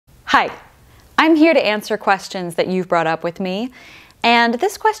Hi, I'm here to answer questions that you've brought up with me. And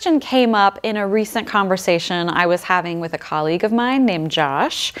this question came up in a recent conversation I was having with a colleague of mine named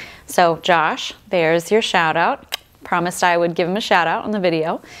Josh. So Josh, there's your shout out. Promised I would give him a shout out on the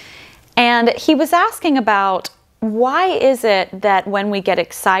video. And he was asking about why is it that when we get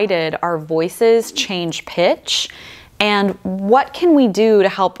excited, our voices change pitch? And what can we do to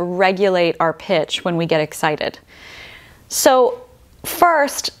help regulate our pitch when we get excited? So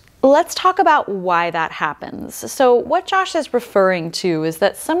first, let's talk about why that happens. So what Josh is referring to is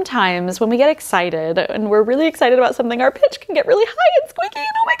that sometimes when we get excited and we're really excited about something, our pitch can get really high and squeaky and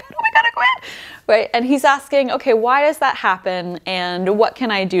oh my God, I quit, right? And he's asking, okay, why does that happen and what can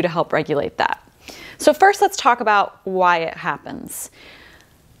I do to help regulate that? So first, let's talk about why it happens.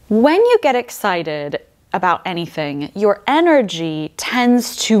 When you get excited about anything, your energy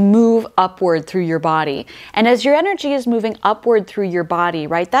tends to move upward through your body. And as your energy is moving upward through your body,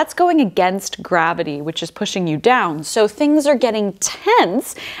 right, that's going against gravity, which is pushing you down. So things are getting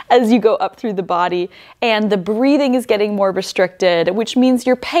tense as you go up through the body, and the breathing is getting more restricted, which means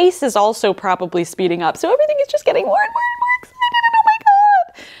your pace is also probably speeding up. So everything is just getting more and more and more excited, and oh my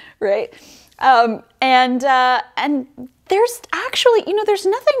God, right? And there's actually, there's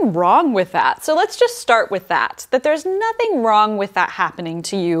nothing wrong with that. So let's just start with that there's nothing wrong with that happening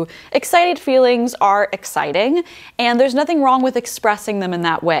to you. Excited feelings are exciting, and there's nothing wrong with expressing them in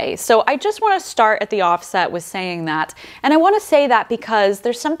that way. So I just want to start at the offset with saying that. And I want to say that because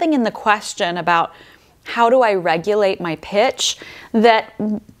there's something in the question about how do I regulate my pitch that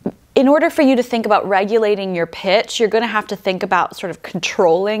in order for you to think about regulating your pitch, you're going to have to think about sort of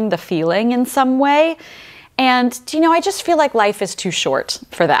controlling the feeling in some way. And, I just feel like life is too short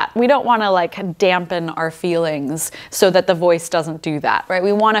for that. We don't want to dampen our feelings so that the voice doesn't do that, right?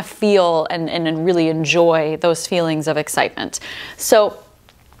 We want to feel and really enjoy those feelings of excitement. So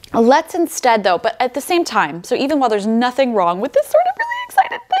let's instead though, but at the same time, so even while there's nothing wrong with this sort of really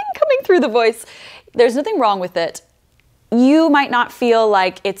excited thing coming through the voice, there's nothing wrong with it. You might not feel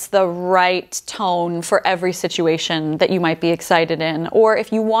like it's the right tone for every situation that you might be excited in, or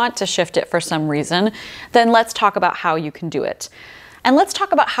if you want to shift it for some reason, then let's talk about how you can do it. And let's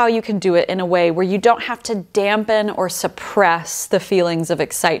talk about how you can do it in a way where you don't have to dampen or suppress the feelings of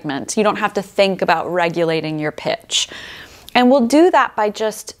excitement. You don't have to think about regulating your pitch. And we'll do that by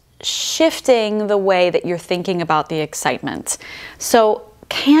just shifting the way that you're thinking about the excitement. So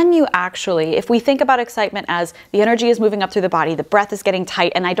can you actually, if we think about excitement as the energy is moving up through the body, the breath is getting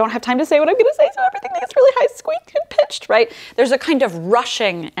tight, and I don't have time to say what I'm going to say, so everything gets really high, squeaked and pitched, right? There's a kind of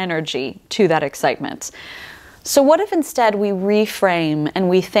rushing energy to that excitement. So what if instead we reframe and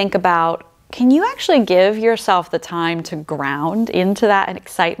we think about, can you actually give yourself the time to ground into that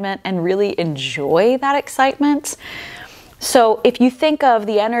excitement and really enjoy that excitement? So if you think of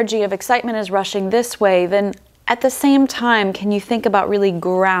the energy of excitement as rushing this way, then at the same time, can you think about really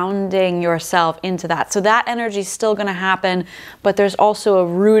grounding yourself into that? So that energy is still going to happen, but there's also a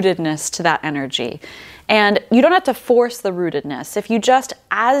rootedness to that energy. And you don't have to force the rootedness. If you just,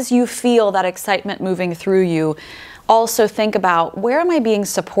 as you feel that excitement moving through you, also think about, where am I being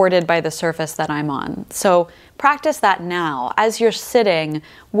supported by the surface that I'm on? So practice that now. As you're sitting,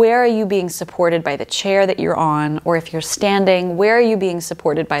 where are you being supported by the chair that you're on? Or if you're standing, where are you being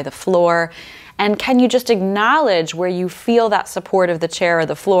supported by the floor? And can you just acknowledge where you feel that support of the chair or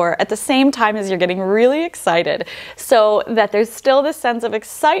the floor at the same time as you're getting really excited, so that there's still this sense of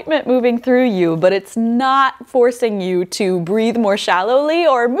excitement moving through you, but it's not forcing you to breathe more shallowly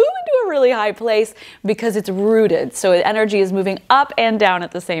or move into a really high place because it's rooted. So energy is moving up and down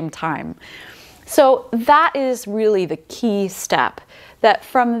at the same time. So that is really the key step. That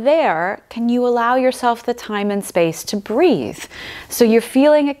from there, can you allow yourself the time and space to breathe? So you're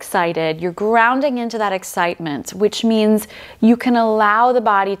feeling excited, you're grounding into that excitement, which means you can allow the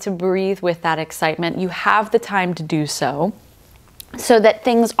body to breathe with that excitement. You have the time to do so that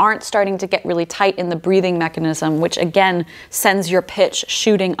things aren't starting to get really tight in the breathing mechanism, which again sends your pitch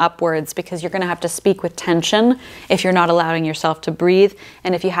shooting upwards, because you're going to have to speak with tension if you're not allowing yourself to breathe.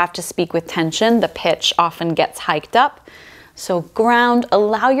 And if you have to speak with tension, the pitch often gets hiked up. So ground,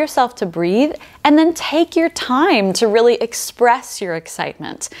 allow yourself to breathe, and then take your time to really express your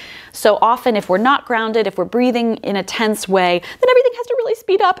excitement. So often if we're not grounded, if we're breathing in a tense way, then everything has to really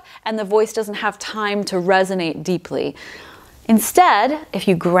speed up and the voice doesn't have time to resonate deeply. Instead, if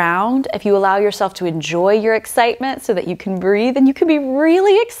you ground, if you allow yourself to enjoy your excitement so that you can breathe, and you can be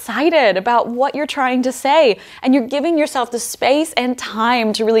really excited about what you're trying to say, and you're giving yourself the space and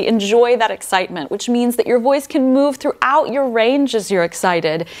time to really enjoy that excitement, which means that your voice can move throughout your range as you're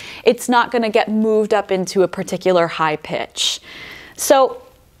excited. It's not going to get moved up into a particular high pitch. So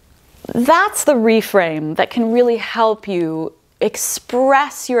That's the reframe that can really help you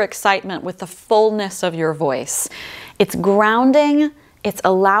express your excitement with the fullness of your voice. It's grounding, it's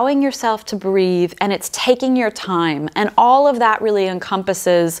allowing yourself to breathe, and it's taking your time. And all of that really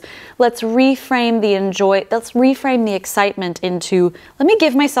encompasses, let's reframe the excitement into, let me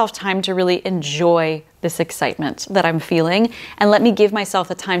give myself time to really enjoy this excitement that I'm feeling, and let me give myself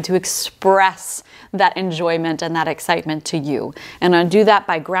the time to express that enjoyment and that excitement to you. And I'll do that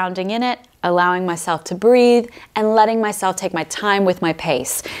by grounding in it, allowing myself to breathe, and letting myself take my time with my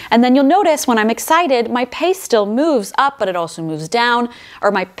pace. And then you'll notice when I'm excited, my pace still moves up, but it also moves down,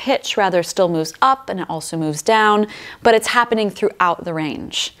 or my pitch rather still moves up and it also moves down, but it's happening throughout the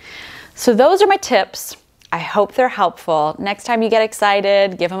range. So those are my tips. I hope they're helpful. Next time you get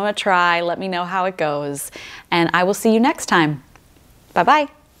excited, give them a try. Let me know how it goes. And I will see you next time.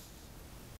 Bye-bye.